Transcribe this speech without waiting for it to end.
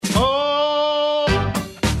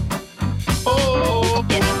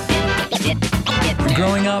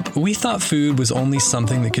up, we thought food was only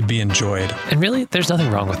something that could be enjoyed. And really, there's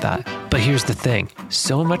nothing wrong with that. But here's the thing.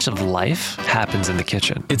 So much of life happens in the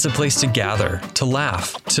kitchen. It's a place to gather, to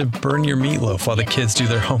laugh, to burn your meatloaf while the kids do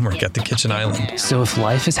their homework at the kitchen island. So if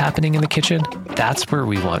life is happening in the kitchen, that's where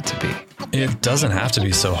we want to be. It doesn't have to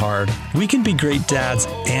be so hard. We can be great dads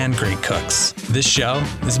and great cooks. This show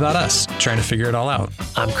is about us trying to figure it all out.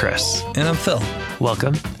 I'm Chris. And I'm Phil.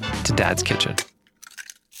 Welcome to Dad's Kitchen.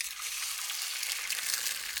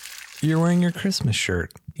 You're wearing your Christmas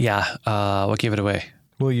shirt. Yeah, what gave it away?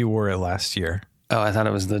 Well, you wore it last year. Oh, I thought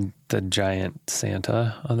it was the giant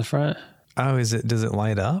Santa on the front. Oh, is it? Does it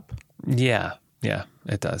light up? Yeah,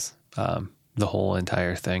 it does. The whole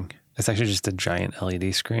entire thing. It's actually just a giant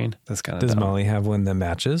LED screen. That's kind of Does dumb. Molly have one that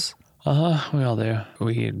matches? We all do.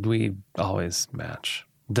 We always match.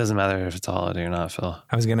 Doesn't matter if it's a holiday or not, Phil.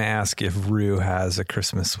 I was going to ask if Rue has a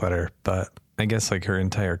Christmas sweater, but I guess like her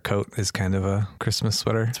entire coat is kind of a Christmas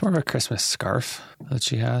sweater. It's more of a Christmas scarf that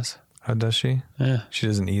she has. How does she? Yeah. She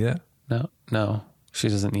doesn't eat it? No. She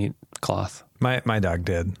doesn't eat cloth. My dog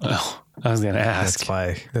did. Oh, I was going to ask.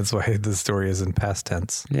 That's why the story is in past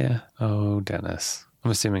tense. Yeah. Oh, Dennis. I'm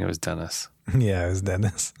assuming it was Dennis. Yeah, it was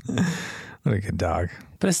Dennis. What a good dog.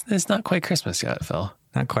 But it's not quite Christmas yet, Phil.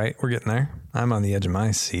 Not quite. We're getting there. I'm on the edge of my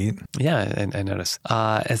seat. Yeah, I noticed.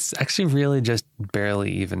 It's actually really just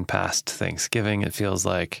barely even past Thanksgiving, it feels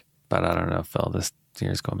like. But I don't know, Phil, this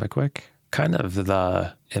year's going by quick. Kind of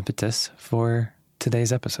the impetus for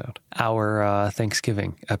today's episode. Our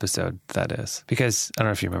Thanksgiving episode, that is. Because I don't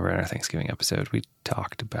know if you remember in our Thanksgiving episode, we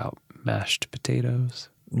talked about mashed potatoes.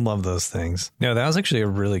 Love those things. No, that was actually a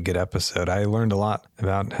really good episode. I learned a lot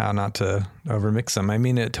about how not to overmix them. I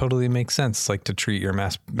mean, it totally makes sense, like to treat your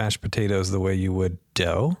mashed potatoes the way you would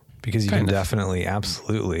dough, because you can definitely,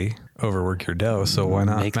 absolutely overwork your dough. So why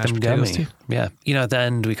not make mashed them potatoes gummy? too? Yeah. At the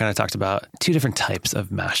end, we kind of talked about two different types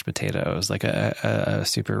of mashed potatoes, like a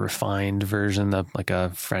super refined version of like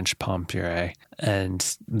a French pomme puree,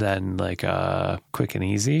 and then like a quick and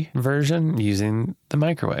easy version using the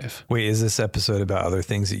microwave. Wait, is this episode about other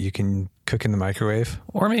things that you can cook in the microwave?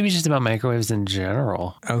 Or maybe just about microwaves in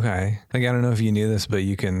general. Okay. Like, I don't know if you knew this, but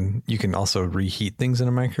you can also reheat things in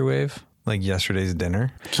a microwave. Like yesterday's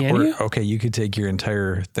dinner. Can you? Okay, you could take your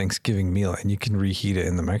entire Thanksgiving meal and you can reheat it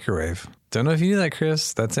in the microwave. Don't know if you knew that,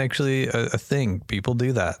 Chris. That's actually a thing. People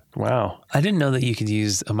do that. Wow. I didn't know that you could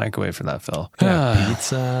use a microwave for that, Phil. Yeah,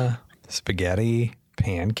 pizza, spaghetti,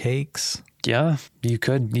 pancakes. Yeah, you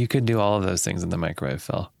could do all of those things in the microwave,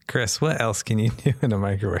 Phil. Chris, what else can you do in a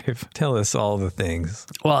microwave? Tell us all the things.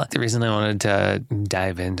 Well, the reason I wanted to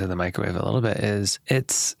dive into the microwave a little bit is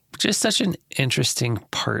it's just such an interesting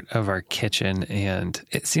part of our kitchen, and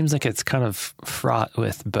it seems like it's kind of fraught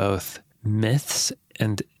with both myths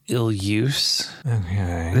and ill use.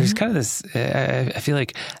 Okay. There's kind of this, I feel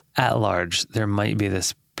like at large, there might be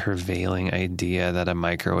this prevailing idea that a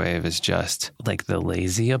microwave is just like the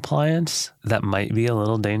lazy appliance that might be a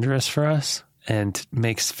little dangerous for us and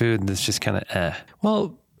makes food that's just kind of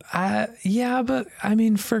Well, yeah, but I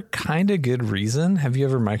mean, for kind of good reason. Have you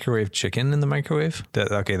ever microwaved chicken in the microwave?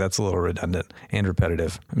 Okay, that's a little redundant and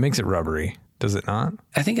repetitive. It makes it rubbery. Does it not?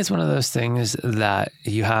 I think it's one of those things that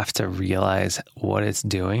you have to realize what it's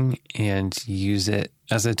doing and use it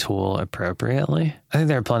as a tool appropriately. I think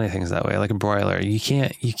there are plenty of things that way, like a broiler. You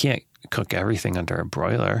can't cook everything under a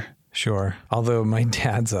broiler. Sure. Although my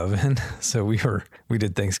dad's oven, so we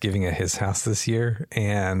did Thanksgiving at his house this year,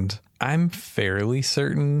 and I'm fairly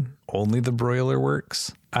certain only the broiler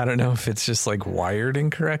works. I don't know if it's just like wired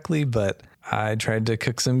incorrectly, but I tried to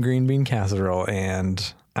cook some green bean casserole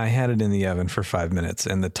and I had it in the oven for 5 minutes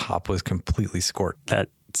and the top was completely scorched. That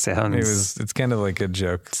sounds... It's kind of like a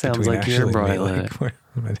joke. Sounds like you're broiling it.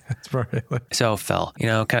 My dad's broiler. So, Phil,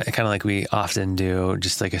 kind of like we often do,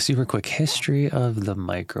 just like a super quick history of the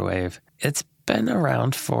microwave. It's been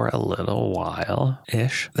around for a little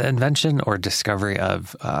while-ish. The invention or discovery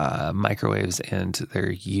of microwaves and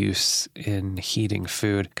their use in heating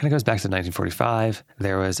food kind of goes back to 1945.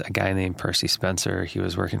 There was a guy named Percy Spencer. He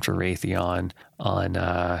was working for Raytheon on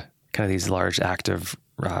kind of these large active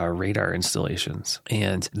radar installations.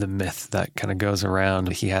 And the myth that kind of goes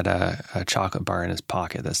around, he had a chocolate bar in his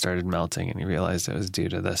pocket that started melting and he realized it was due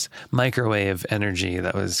to this microwave energy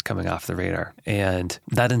that was coming off the radar. And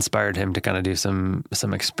that inspired him to kind of do some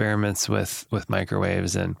experiments with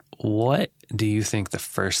microwaves. And what do you think the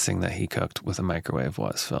first thing that he cooked with a microwave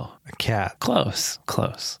was, Phil? A cat. Close.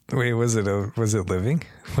 Wait, was it living?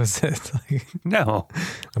 Was it like No.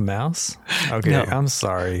 a mouse? Okay, No. I'm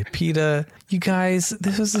sorry. PETA, you guys,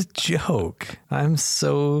 this was a joke. I'm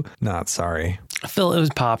so not sorry. Phil, it was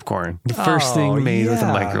popcorn. The first thing made with a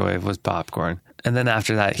yeah. microwave was popcorn. And then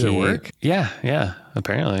after that, Did it work? Yeah,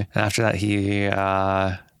 apparently. And after that, he,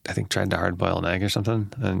 I think, tried to hard boil an egg or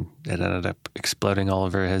something, and it ended up exploding all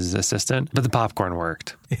over his assistant. But the popcorn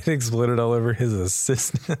worked. It exploded all over his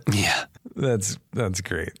assistant. Yeah. That's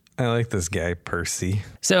great. I like this guy, Percy.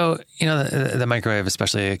 So, the microwave,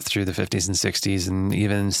 especially through the 50s and 60s and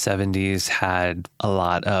even 70s, had a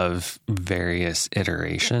lot of various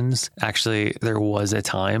iterations. Actually, there was a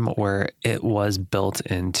time where it was built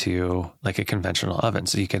into like a conventional oven.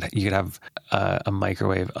 So you could have a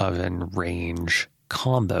microwave oven range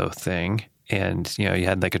combo thing. And, you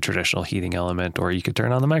had like a traditional heating element, or you could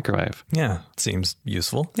turn on the microwave. Yeah, seems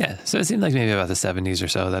useful. Yeah. So it seemed like maybe about the 70s or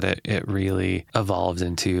so that it really evolved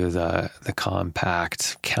into the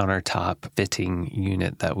compact countertop fitting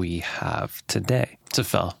unit that we have today. So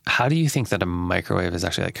Phil, how do you think that a microwave is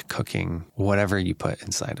actually like cooking whatever you put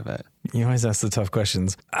inside of it? You always ask the tough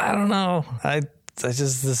questions. I don't know. I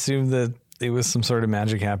just assumed that it was some sort of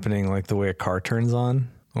magic happening, like the way a car turns on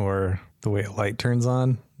or the way a light turns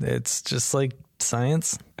on. It's just like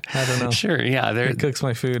science. I don't know. Sure. Yeah. It cooks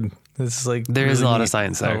my food. It's like there really is a lot neat of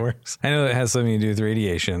science how there. it works. I know it has something to do with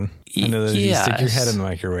radiation. I know that if you stick your head in the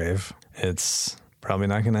microwave, it's probably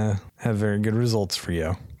not going to have very good results for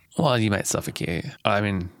you. Well, you might suffocate. I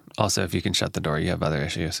mean, also, if you can shut the door, you have other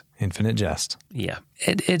issues. Infinite jest. Yeah.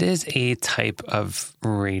 It is a type of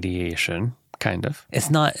radiation, kind of. It's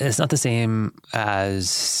not the same as,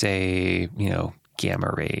 say,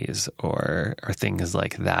 gamma rays or things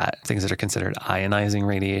like that, things that are considered ionizing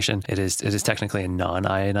radiation. It is technically a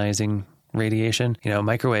non-ionizing radiation.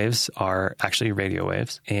 Microwaves are actually radio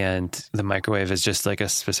waves, and the microwave is just like a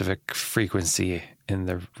specific frequency in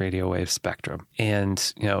the radio wave spectrum. And,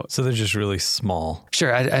 so they're just really small.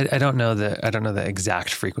 Sure. I don't know the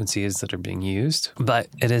exact frequencies that are being used, but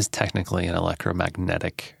it is technically an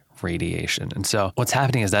electromagnetic radiation. And so what's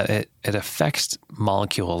happening is that it affects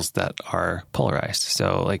molecules that are polarized.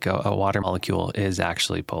 So like a water molecule is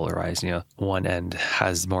actually polarized. One end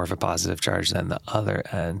has more of a positive charge than the other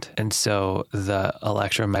end. And so the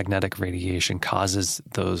electromagnetic radiation causes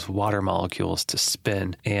those water molecules to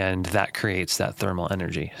spin, and that creates that thermal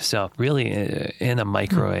energy. So really in a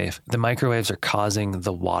microwave, the microwaves are causing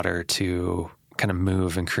the water to kind of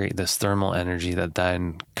move and create this thermal energy that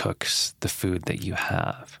then cooks the food that you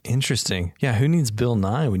have. Interesting. Yeah, who needs Bill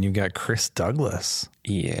Nye when you've got Chris Douglas?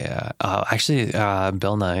 Yeah. Actually,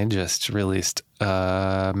 Bill Nye just released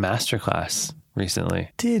a masterclass recently.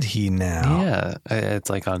 Did he now? Yeah. It's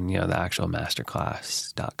like on, the actual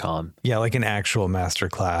masterclass.com. Yeah, like an actual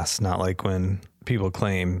masterclass, not like when people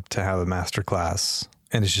claim to have a masterclass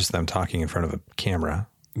and it's just them talking in front of a camera.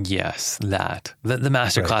 Yes, that. The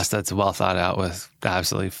masterclass that's well thought out with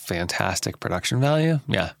absolutely fantastic production value.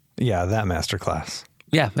 Yeah. Yeah, that masterclass.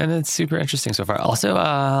 Yeah, and it's super interesting so far. Also,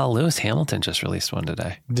 Lewis Hamilton just released one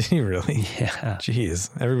today. Did he really? Yeah. Jeez,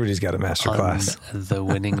 everybody's got a masterclass. On the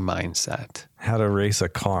winning mindset. How to race a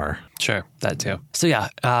car. Sure, that too. So yeah,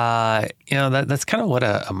 that's kind of what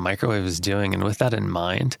a microwave is doing. And with that in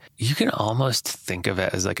mind, you can almost think of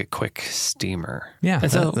it as like a quick steamer. Yeah,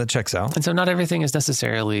 and that checks out. And so not everything is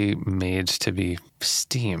necessarily made to be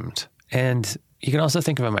steamed. And you can also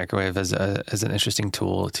think of a microwave as an interesting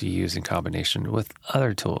tool to use in combination with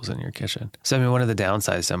other tools in your kitchen. So, one of the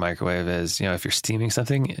downsides to a microwave is, if you're steaming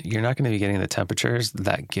something, you're not going to be getting the temperatures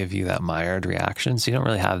that give you that Maillard reaction. So you don't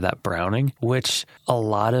really have that browning, which a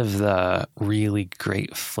lot of the really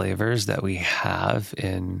great flavors that we have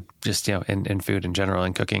in just, in food in general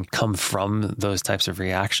and cooking come from those types of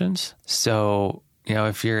reactions. So,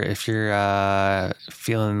 if you're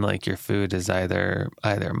feeling like your food is either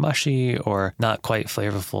mushy or not quite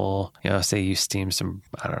flavorful, say you steam some,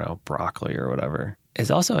 broccoli or whatever,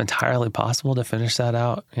 it's also entirely possible to finish that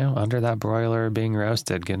out, under that broiler being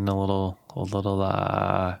roasted, getting a little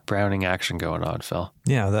browning action going on, Phil.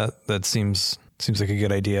 Yeah, that seems like a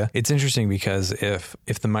good idea. It's interesting because if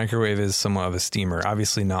the microwave is somewhat of a steamer,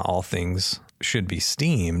 obviously not all things should be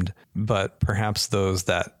steamed, but perhaps those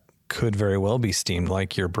that could very well be steamed,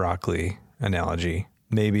 like your broccoli analogy.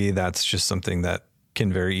 Maybe that's just something that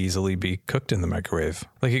can very easily be cooked in the microwave.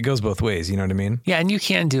 Like it goes both ways, you know what I mean? Yeah, and you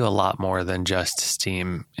can do a lot more than just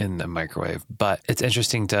steam in the microwave. But it's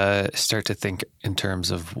interesting to start to think in terms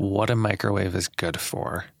of what a microwave is good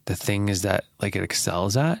for, the things that like it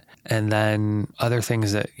excels at, and then other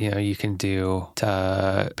things that, you can do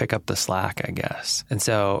to pick up the slack, I guess. And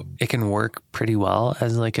so it can work pretty well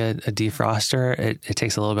as like a defroster. It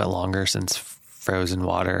takes a little bit longer since frozen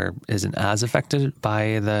water isn't as affected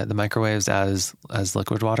by the microwaves as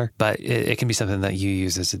liquid water, but it can be something that you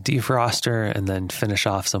use as a defroster and then finish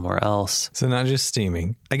off somewhere else. So not just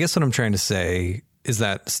steaming. I guess what I'm trying to say is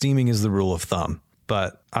that steaming is the rule of thumb.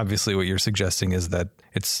 But obviously what you're suggesting is that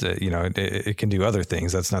it's, it can do other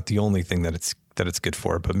things. That's not the only thing that it's good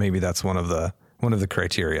for, but maybe that's one of the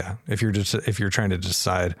criteria. If you're trying to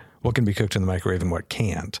decide what can be cooked in the microwave and what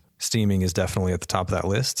can't, steaming is definitely at the top of that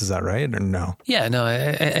list. Is that right or no? Yeah, no,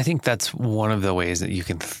 I think that's one of the ways that you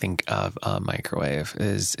can think of a microwave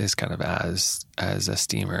is kind of as a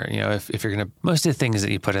steamer. If you're going to, most of the things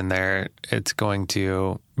that you put in there, it's going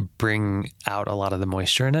to bring out a lot of the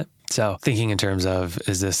moisture in it. So thinking in terms of,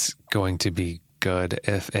 is this going to be good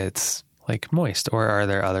if it's like moist, or are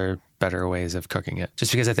there other better ways of cooking it?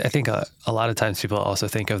 Just because I think a lot of times people also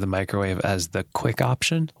think of the microwave as the quick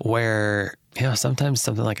option, where sometimes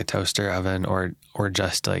something like a toaster oven or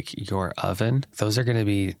just like your oven, those are going to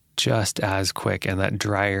be just as quick, and that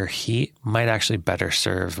drier heat might actually better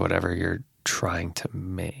serve whatever you're trying to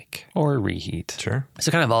make or reheat. Sure.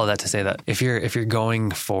 So kind of all of that to say that if you're going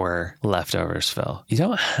for leftovers, Phil, you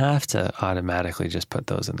don't have to automatically just put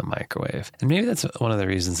those in the microwave. And maybe that's one of the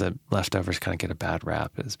reasons that leftovers kind of get a bad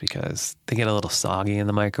rap, is because they get a little soggy in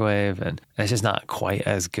the microwave and it's just not quite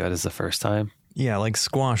as good as the first time. Yeah, like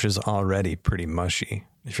squash is already pretty mushy.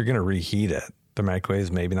 If you're going to reheat it, the microwave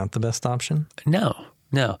is maybe not the best option. No.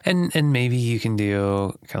 And maybe you can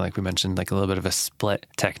do, kind of like we mentioned, like a little bit of a split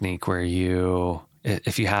technique where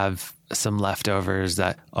if you have some leftovers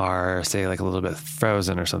that are, say, like a little bit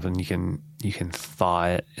frozen or something, you can thaw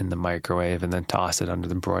it in the microwave and then toss it under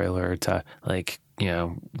the broiler to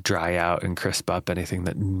dry out and crisp up anything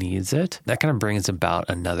that needs it. That kind of brings about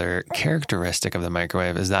another characteristic of the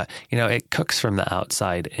microwave, is that, it cooks from the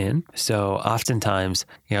outside in. So oftentimes,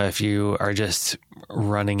 if you are just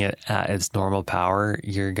running it at its normal power,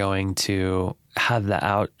 you're going to have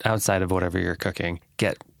the outside of whatever you're cooking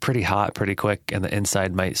get pretty hot pretty quick, and the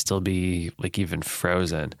inside might still be like even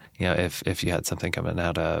frozen, if you had something coming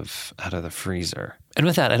out of the freezer. And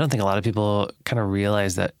with that, I don't think a lot of people kind of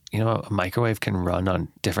realize that, a microwave can run on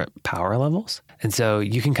different power levels. And so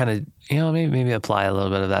you can kind of, maybe apply a little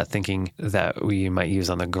bit of that thinking that we might use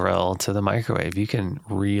on the grill to the microwave. You can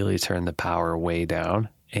really turn the power way down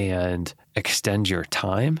and extend your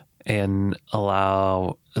time and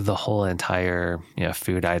allow the whole entire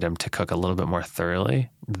food item to cook a little bit more thoroughly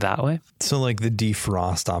that way. So like the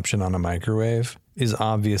defrost option on a microwave is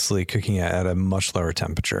obviously cooking it at a much lower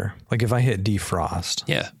temperature. Like if I hit defrost,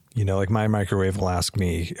 like my microwave will ask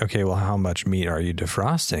me, okay, well, how much meat are you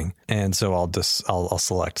defrosting? And so I'll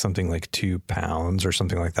select something like 2 pounds or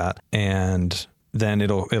something like that, and then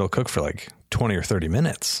it'll cook for like 20 or 30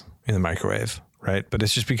 minutes in the microwave. Right. But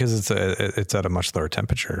it's just because it's at a much lower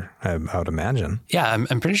temperature, I would imagine. Yeah,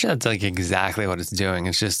 I'm pretty sure that's like exactly what it's doing.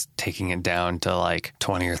 It's just taking it down to like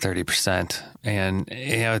 20 or 30%. And,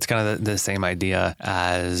 it's kind of the same idea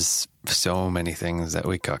as so many things that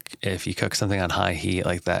we cook. If you cook something on high heat,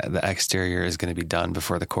 like that, the exterior is going to be done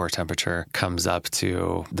before the core temperature comes up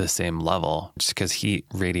to the same level, just because heat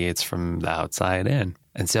radiates from the outside in.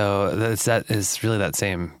 And so that is really that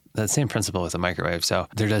same principle with the microwave. So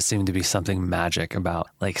there does seem to be something magic about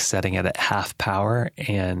like setting it at half power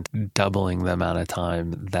and doubling the amount of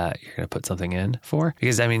time that you're going to put something in for.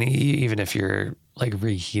 Because even if you're like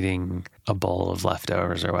reheating a bowl of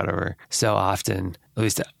leftovers or whatever, so often, at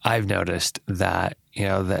least I've noticed that,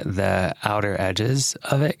 the outer edges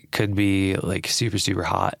of it could be like super, super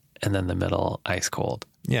hot, and then the middle ice cold.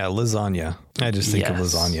 Yeah. Lasagna. I just think of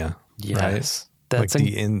lasagna. Yes. Right? That's like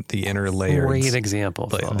the inner layers. Great example.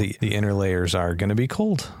 Like the inner layers are going to be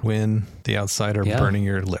cold when the outside are burning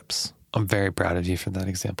your lips. I'm very proud of you for that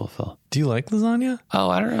example, Phil. Do you like lasagna? Oh,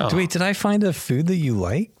 I don't know. Wait, did I find a food that you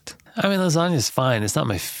liked? Lasagna is fine. It's not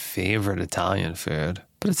my favorite Italian food,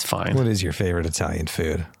 but it's fine. What is your favorite Italian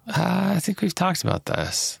food? I think we've talked about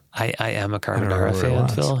this. I am a carbonara fan,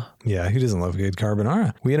 Phil. Yeah, who doesn't love good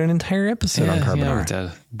carbonara? We had an entire episode on carbonara. Yeah, we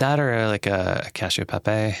did. That or like a cashew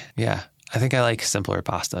pepe. Yeah. I think I like simpler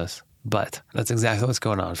pastas, but that's exactly what's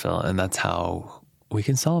going on, Phil. And that's how we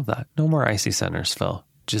can solve that. No more icy centers, Phil.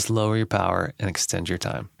 Just lower your power and extend your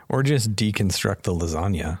time. Or just deconstruct the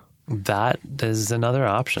lasagna. That is another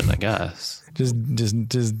option, I guess. Just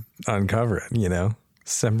uncover it,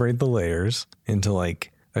 separate the layers into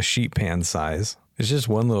like a sheet pan size. It's just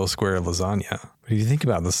one little square of lasagna. But if you think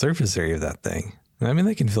about the surface area of that thing,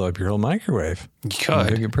 they can fill up your whole microwave. You could.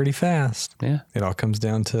 Cook it pretty fast. Yeah. It all comes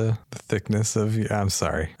down to the thickness of I'm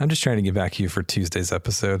sorry. I'm just trying to get back to you for Tuesday's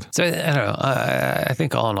episode. So I don't know. I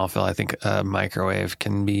think all in all, Phil, I think a microwave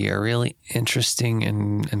can be a really interesting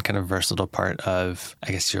and kind of versatile part of,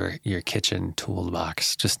 I guess, your kitchen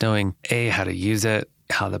toolbox. Just knowing, A, how to use it,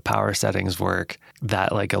 how the power settings work,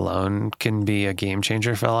 that like alone can be a game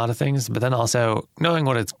changer for a lot of things. But then also knowing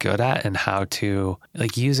what it's good at and how to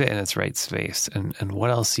like use it in its right space, and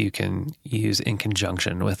what else you can use in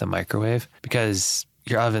conjunction with a microwave, because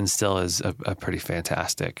your oven still is a pretty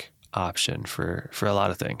fantastic option for a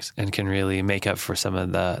lot of things and can really make up for some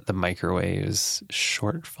of the microwave's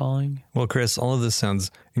shortfalling. Well, Chris, all of this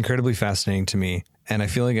sounds incredibly fascinating to me. And I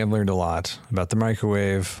feel like I've learned a lot about the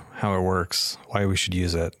microwave, how it works, why we should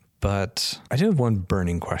use it. But I do have one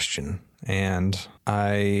burning question, and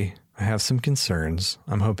I have some concerns.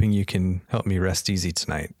 I'm hoping you can help me rest easy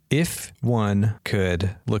tonight. If one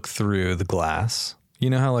could look through the glass, you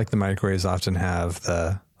know how like the microwaves often have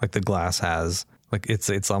the glass has, like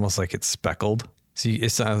it's almost like it's speckled. So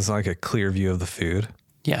it sounds like a clear view of the food.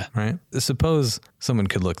 Yeah. Right? Suppose someone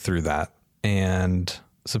could look through that, and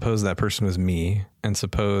suppose that person was me, and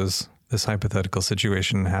suppose this hypothetical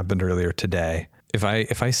situation happened earlier today. If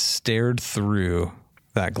I stared through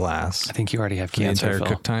that glass, I think you already have the cancer, entire Phil.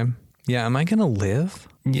 cook time. Yeah, am I gonna live?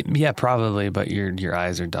 Yeah, probably, but your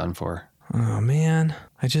eyes are done for. Oh man,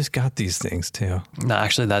 I just got these things too. No,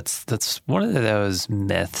 actually, that's one of those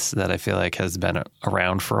myths that I feel like has been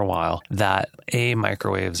around for a while, that A,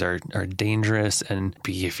 microwaves are dangerous, and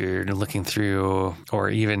B, if you're looking through or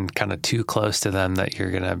even kind of too close to them, that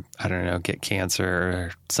you're going to, I don't know, get cancer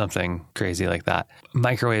or something crazy like that.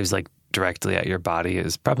 Microwaves like directly at your body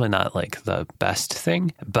is probably not like the best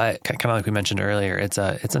thing, but kind of like we mentioned earlier, it's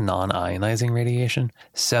a non-ionizing radiation.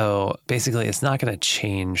 So basically it's not going to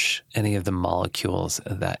change any of the molecules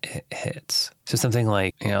that it hits. So something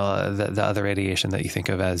like, you know, the other radiation that you think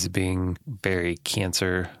of as being very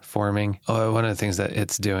cancer forming, one of the things that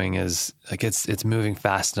it's doing is like it's moving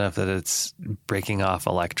fast enough that it's breaking off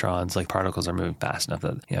electrons, like particles are moving fast enough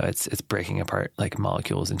that, you know, it's breaking apart like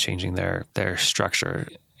molecules and changing their structure.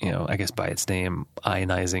 You know, I guess by its name,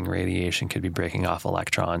 ionizing radiation could be breaking off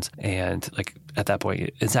electrons. And like at that point,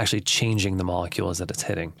 it's actually changing the molecules that it's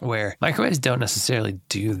hitting, where microwaves don't necessarily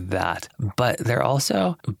do that, but they're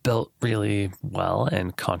also built really well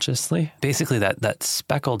and consciously. Basically, that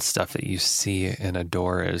speckled stuff that you see in a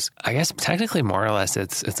door is, I guess, technically more or less,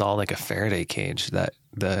 it's all like a Faraday cage that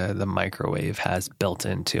the microwave has built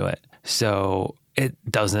into it. So it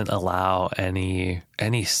doesn't allow any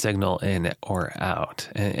signal in or out,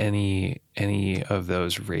 any of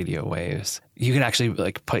those radio waves. You can actually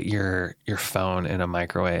like put your phone in a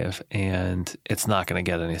microwave and it's not going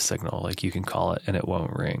to get any signal. Like you can call it and it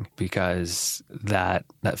won't ring, because that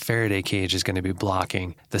Faraday cage is going to be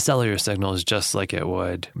blocking the cellular signals just like it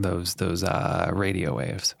would those radio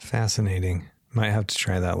waves. Fascinating. Might have to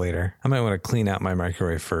try that later. I might want to clean out my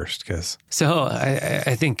microwave first, because. So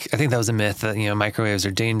I think that was a myth that, you know, microwaves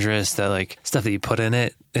are dangerous, that like stuff that you put in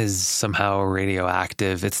it is somehow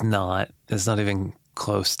radioactive. It's not even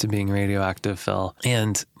close to being radioactive, Phil.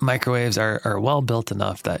 And microwaves are well built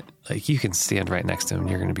enough that like you can stand right next to them and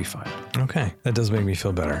you're going to be fine. Okay. That does make me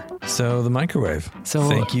feel better. So the microwave. So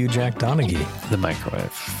thank you, Jack Donaghy. The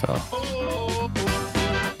microwave, Phil.